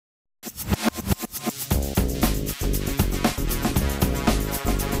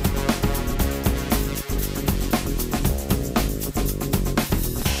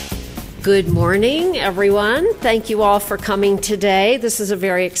Good morning, everyone. Thank you all for coming today. This is a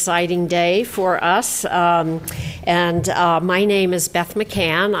very exciting day for us. My name is Beth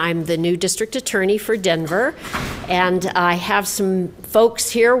McCann. I'm the new district attorney for Denver. And I have some folks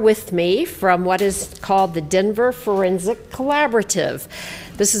here with me from what is called the Denver Forensic Collaborative.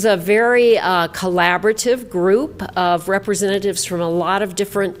 This is a very collaborative group of representatives from a lot of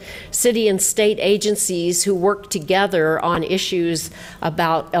different city and state agencies who work together on issues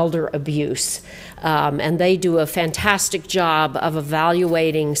about elder abuse. And they do a fantastic job of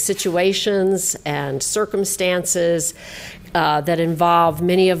evaluating situations and circumstances that involve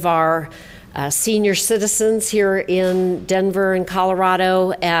many of our senior citizens here in Denver and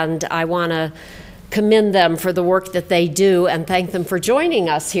Colorado, and I want to commend them for the work that they do and thank them for joining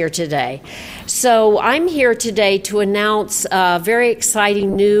us here today. So I'm here today to announce a very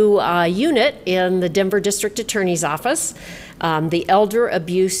exciting new unit in the Denver District Attorney's Office, the Elder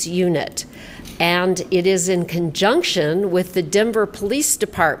Abuse Unit. And it is in conjunction with the Denver Police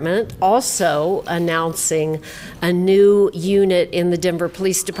Department also announcing a new unit in the Denver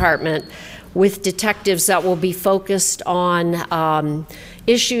Police Department with detectives that will be focused on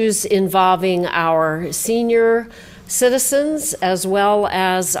issues involving our senior citizens as well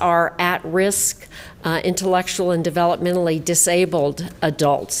as our at-risk intellectual and developmentally disabled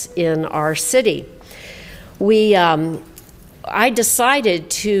adults in our city. I decided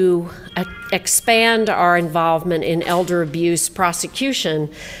to expand our involvement in elder abuse prosecution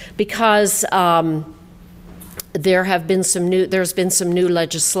because there's been some new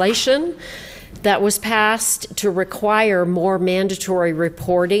legislation that was passed to require more mandatory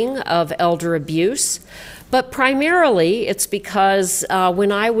reporting of elder abuse. But primarily, it's because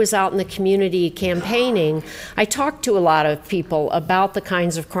when I was out in the community campaigning, I talked to a lot of people about the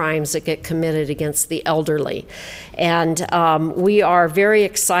kinds of crimes that get committed against the elderly. And we are very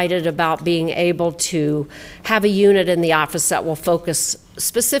excited about being able to have a unit in the office that will focus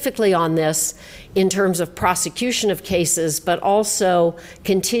specifically on this in terms of prosecution of cases, but also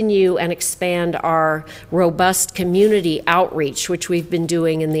continue and expand our robust community outreach, which we've been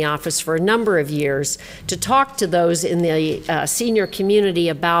doing in the office for a number of years, to talk to those in the senior community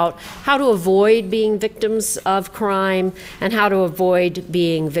about how to avoid being victims of crime and how to avoid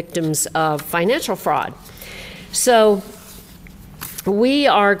being victims of financial fraud. So we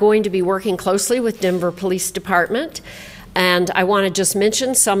are going to be working closely with Denver Police Department. And I want to just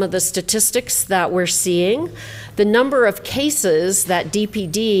mention some of the statistics that we're seeing. The number of cases that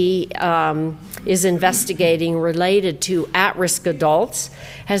DPD is investigating related to at-risk adults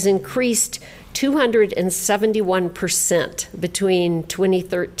has increased 271% between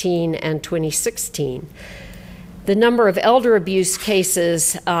 2013 and 2016. The number of elder abuse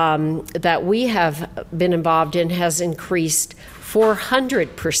cases that we have been involved in has increased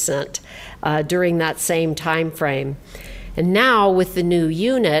 400% during that same time frame. And now with the new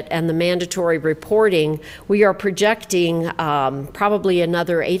unit and the mandatory reporting, we are projecting probably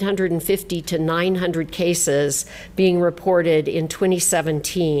another 850 to 900 cases being reported in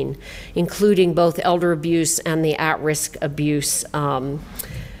 2017, including both elder abuse and the at-risk abuse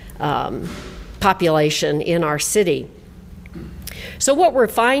population in our city. So what we're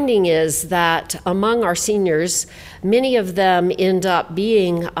finding is that among our seniors, many of them end up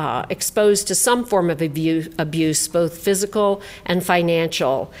being exposed to some form of abuse, both physical and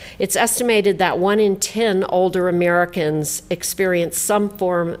financial. It's estimated that 1 in 10 older Americans experience some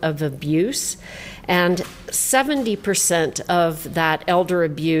form of abuse, and 70% of that elder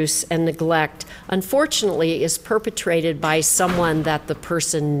abuse and neglect, unfortunately, is perpetrated by someone that the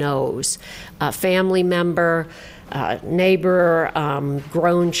person knows, a family member, neighbor,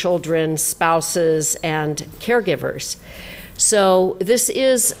 grown children, spouses, and caregivers. So this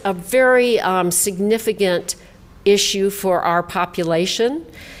is a very significant issue for our population.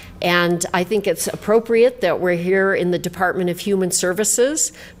 And I think it's appropriate that we're here in the Department of Human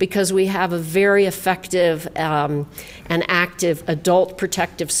Services because we have a very effective and active adult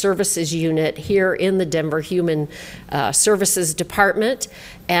protective services unit here in the Denver Human Services Department.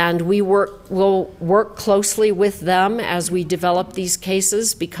 And we'll work closely with them as we develop these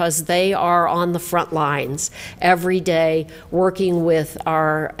cases because they are on the front lines every day working with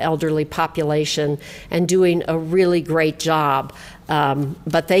our elderly population and doing a really great job.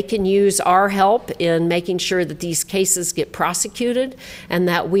 But they can use our help in making sure that these cases get prosecuted and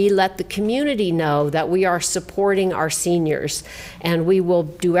that we let the community know that we are supporting our seniors. And we will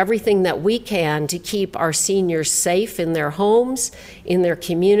do everything that we can to keep our seniors safe in their homes, in their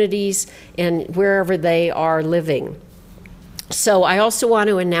communities, and wherever they are living. So I also want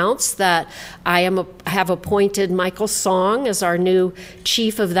to announce that I have appointed Michael Song as our new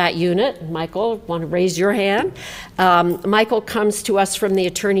chief of that unit. Michael, want to raise your hand? Michael comes to us from the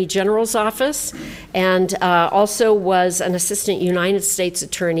Attorney General's office and also was an assistant United States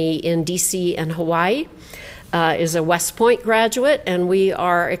attorney in D.C. and Hawaii. Is a West Point graduate, and we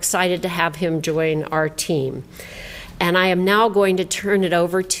are excited to have him join our team. And I am now going to turn it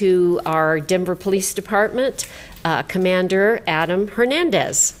over to our Denver Police Department, Commander Adam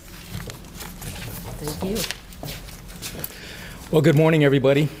Hernandez. Thank you. Well, good morning,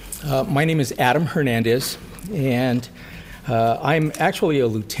 everybody. My name is Adam Hernandez, and I'm actually a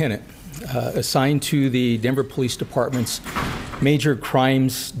lieutenant assigned to the Denver Police Department's Major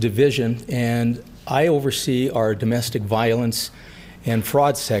Crimes Division, and I oversee our domestic violence and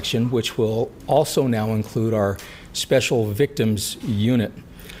fraud section, which will also now include our Special Victims Unit.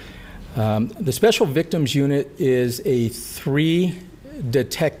 The Special Victims Unit is a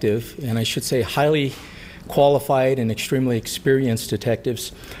 3-detective, and I should say highly qualified and extremely experienced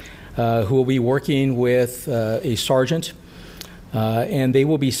detectives who will be working with a sergeant, and they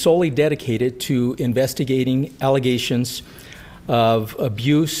will be solely dedicated to investigating allegations of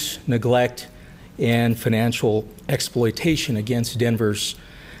abuse, neglect, and financial exploitation against Denver's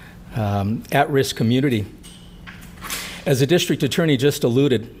at-risk community. As the district attorney just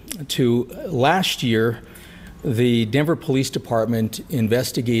alluded to, last year, the Denver Police Department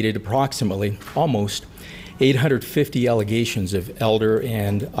investigated approximately, almost, 850 allegations of elder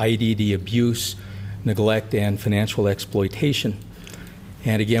and IDD abuse, neglect, and financial exploitation.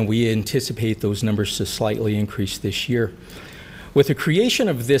 And again, we anticipate those numbers to slightly increase this year. With the creation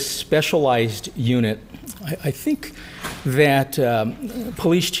of this specialized unit, I think that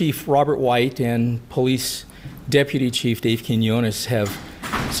Police Chief Robert White and Police Deputy Chief Dave Quinones have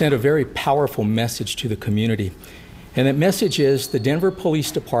sent a very powerful message to the community. And that message is the Denver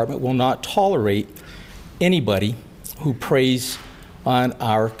Police Department will not tolerate anybody who preys on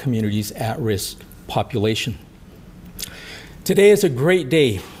our community's at-risk population. Today is a great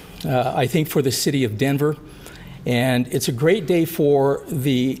day, I think, for the city of Denver. And it's a great day for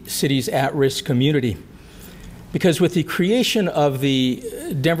the city's at-risk community because with the creation of the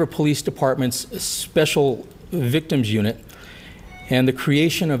Denver Police Department's Special Victims Unit and the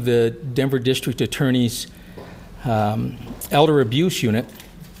creation of the Denver District Attorney's Elder Abuse Unit,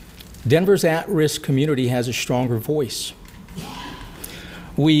 Denver's at-risk community has a stronger voice.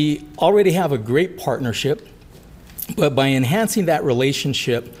 We already have a great partnership, but by enhancing that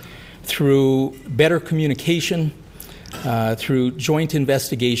relationship through better communication, through joint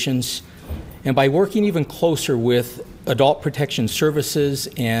investigations, and by working even closer with Adult Protection Services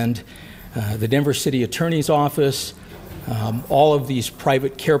and the Denver City Attorney's Office, all of these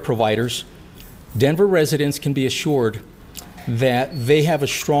private care providers, Denver residents can be assured that they have a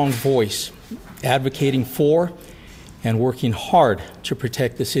strong voice advocating for and working hard to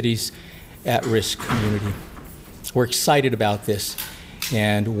protect the city's at-risk community. We're excited about this.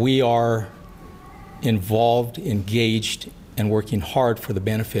 And we are involved, engaged, and working hard for the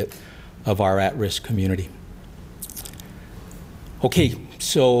benefit of our at-risk community. Okay,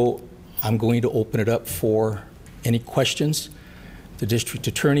 so I'm going to open it up for any questions. The district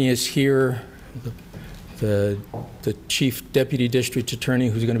attorney is here, the chief deputy district attorney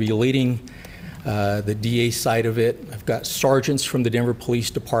who's going to be leading the DA side of it. I've got sergeants from the Denver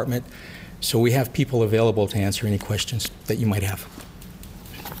Police Department. So we have people available to answer any questions that you might have.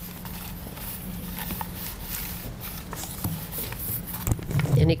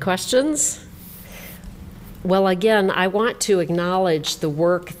 Any questions? Well, again, I want to acknowledge the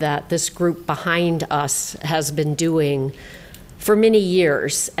work that this group behind us has been doing for many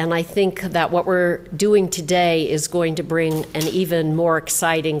years. And I think that what we're doing today is going to bring an even more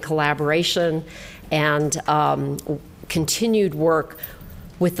exciting collaboration and continued work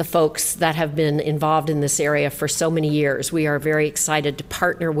with the folks that have been involved in this area for so many years. We are very excited to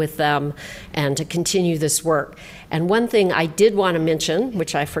partner with them and to continue this work. And one thing I did want to mention,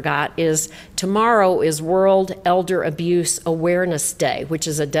 which I forgot, is tomorrow is World Elder Abuse Awareness Day, which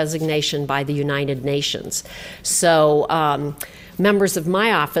is a designation by the United Nations. So members of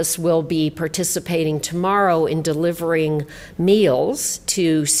my office will be participating tomorrow in delivering meals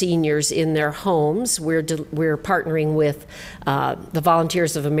to seniors in their homes. We're partnering with the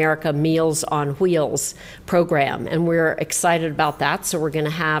Volunteers of America Meals on Wheels program, and we're excited about that. So we're going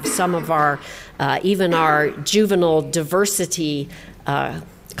to have some of our, even our juvenile diversity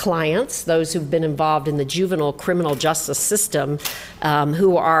clients, those who've been involved in the juvenile criminal justice system,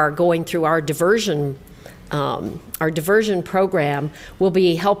 who are going through our diversion our diversion program will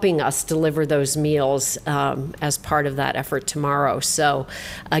be helping us deliver those meals as part of that effort tomorrow. So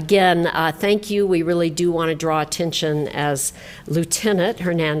again, thank you. We really do want to draw attention, as Lieutenant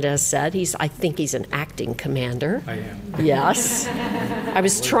Hernandez said. I think he's an acting commander. I am. Yes. I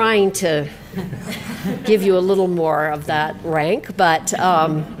was trying to give you a little more of that rank, but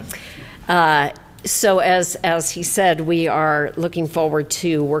so as he said, we are looking forward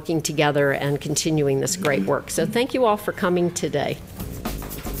to working together and continuing this great work. So thank you all for coming today.